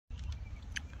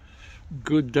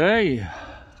Good day,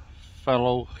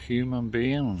 fellow human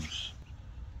beings.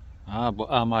 But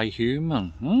am I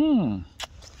human?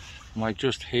 Am I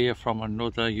just here from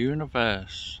another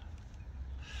universe?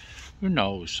 Who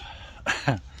knows?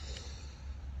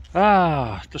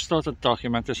 Just thought I'd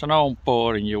document this. I know I'm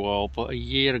boring you all, but a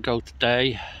year ago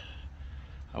today,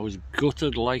 I was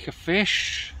gutted like a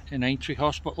fish in Aintree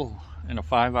Hospital in a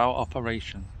 5-hour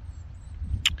operation.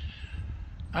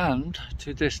 And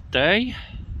to this day,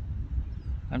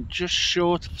 I'm just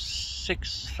short of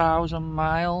 6,000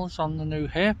 miles on the new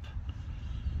hip,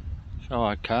 so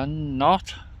I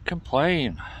cannot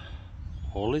complain.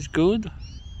 All is good,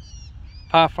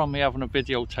 apart from me having a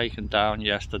video taken down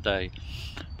yesterday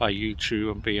by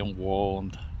YouTube and being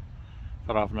warned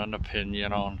for having an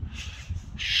opinion on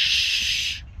a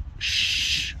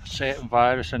certain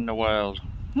virus in the world.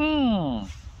 Don't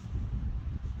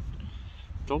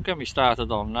get me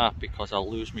started on that, because I'll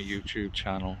lose my YouTube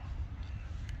channel.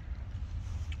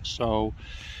 So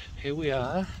here we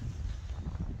are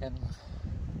in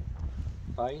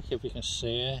bike, if you can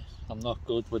see. I'm not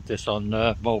good with this on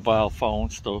mobile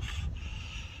phone stuff.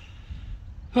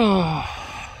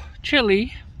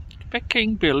 Chilly, a bit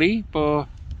King Billy, but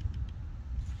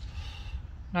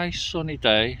nice sunny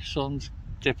day. Sun's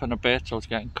dipping a bit, so it's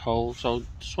getting cold. So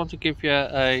just want to give you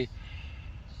a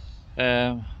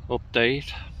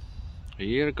update. A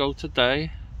year ago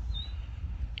today,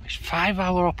 it's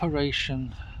 5-hour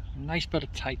operation. Nice bit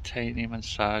of titanium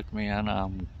inside me, and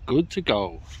I'm good to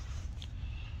go.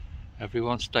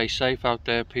 Everyone stay safe out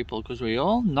there, people, because we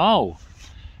all know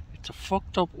it's a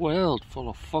fucked up world full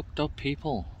of fucked up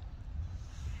people.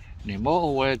 In the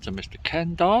immortal words of Mr.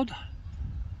 Ken Dodd,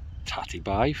 tatty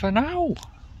bye for now.